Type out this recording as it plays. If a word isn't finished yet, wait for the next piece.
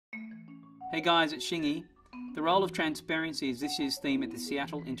Hey guys, it's Shingy. The role of transparency is this year's theme at the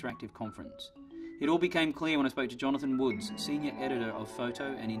Seattle Interactive Conference. It all became clear when I spoke to Jonathan Woods, Senior Editor of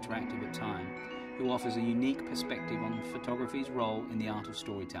Photo and Interactive at Time, who offers a unique perspective on photography's role in the art of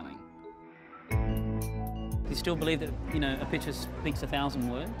storytelling. Do you still believe that, a picture speaks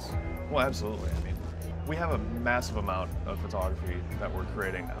 1,000 words? Well, absolutely. I mean, we have a massive amount of photography that we're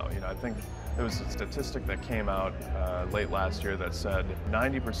creating now. I think there was a statistic that came out late last year that said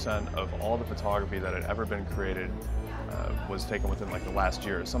 90% of all the photography that had ever been created was taken within like the last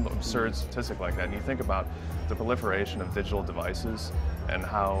year. Some absurd statistic like that. And you think about the proliferation of digital devices and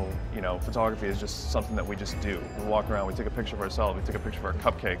how, photography is just something that we just do. We walk around, we take a picture of ourselves, we take a picture of our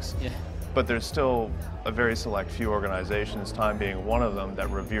cupcakes. Yeah. But there's still a very select few organizations, Time being one of them, that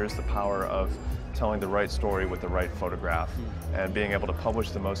reveres the power of telling the right story with the right photograph. And being able to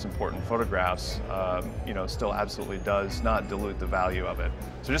publish the most important photographs, still absolutely does not dilute the value of it.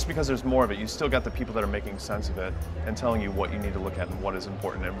 So just because there's more of it, you still got the people that are making sense of it and telling you what you need to look at and what is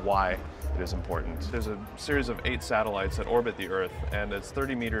important and why it is important. There's a series of 8 satellites that orbit the Earth, and it's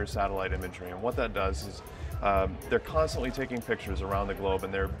 30-meter satellite imagery. And what that does is they're constantly taking pictures around the globe,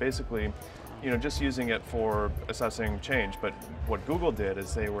 and they're basically just using it for assessing change. But what Google did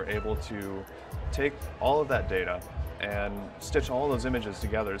is they were able to take all of that data and stitch all those images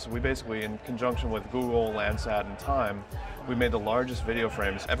together. So we basically, in conjunction with Google, Landsat, and Time, we made the largest video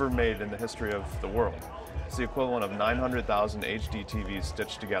frames ever made in the history of the world. It's the equivalent of 900,000 HD TVs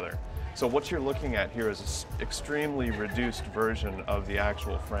stitched together. So what you're looking at here is an extremely reduced version of the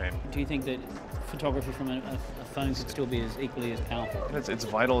actual frame. Do you think that photography from a phone could still be as equally as powerful? It's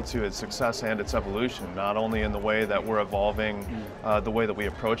vital to its success and its evolution, not only in the way that we're evolving, the way that we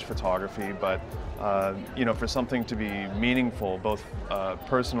approach photography, but for something to be meaningful, both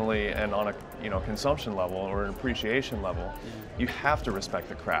personally and on a consumption level or an appreciation level, you have to respect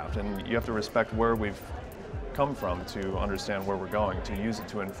the craft, and you have to respect where we've come from to understand where we're going, to use it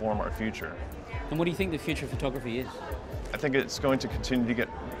to inform our future. And what do you think the future of photography is? I think it's going to continue to get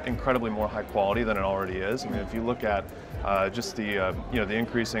incredibly more high quality than it already is. I mean, if you look at just the the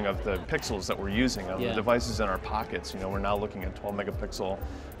increasing of the pixels that we're using on the devices in our pockets, we're now looking at 12 megapixel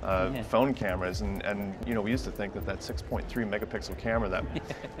phone cameras, and we used to think that 6.3 megapixel camera that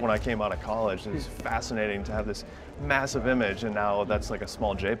when I came out of college, it was fascinating to have this massive image, and now that's like a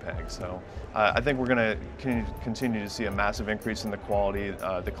small JPEG. So I think we're going to continue to see a massive increase in the quality,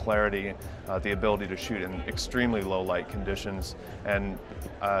 the clarity, the ability to shoot in extremely low light conditions, and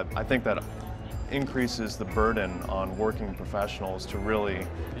I think that increases the burden on working professionals to really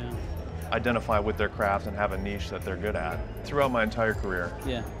identify with their craft and have a niche that they're good at. Throughout my entire career,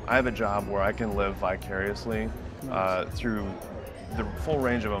 I have a job where I can live vicariously through the full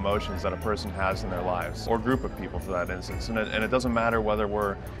range of emotions that a person has in their lives, or group of people for that instance. And it doesn't matter whether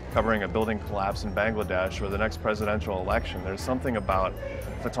we're covering a building collapse in Bangladesh or the next presidential election. There's something about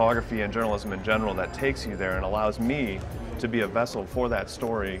photography and journalism in general that takes you there and allows me to be a vessel for that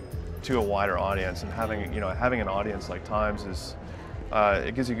story to a wider audience. And having an audience like Times is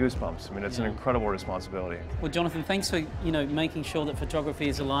it gives you goosebumps. I mean, it's an incredible responsibility. Well, Jonathan, thanks for making sure that photography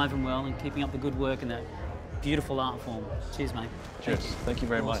is alive and well and keeping up the good work in that beautiful art form. Cheers, mate. Cheers. Thank you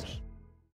very much.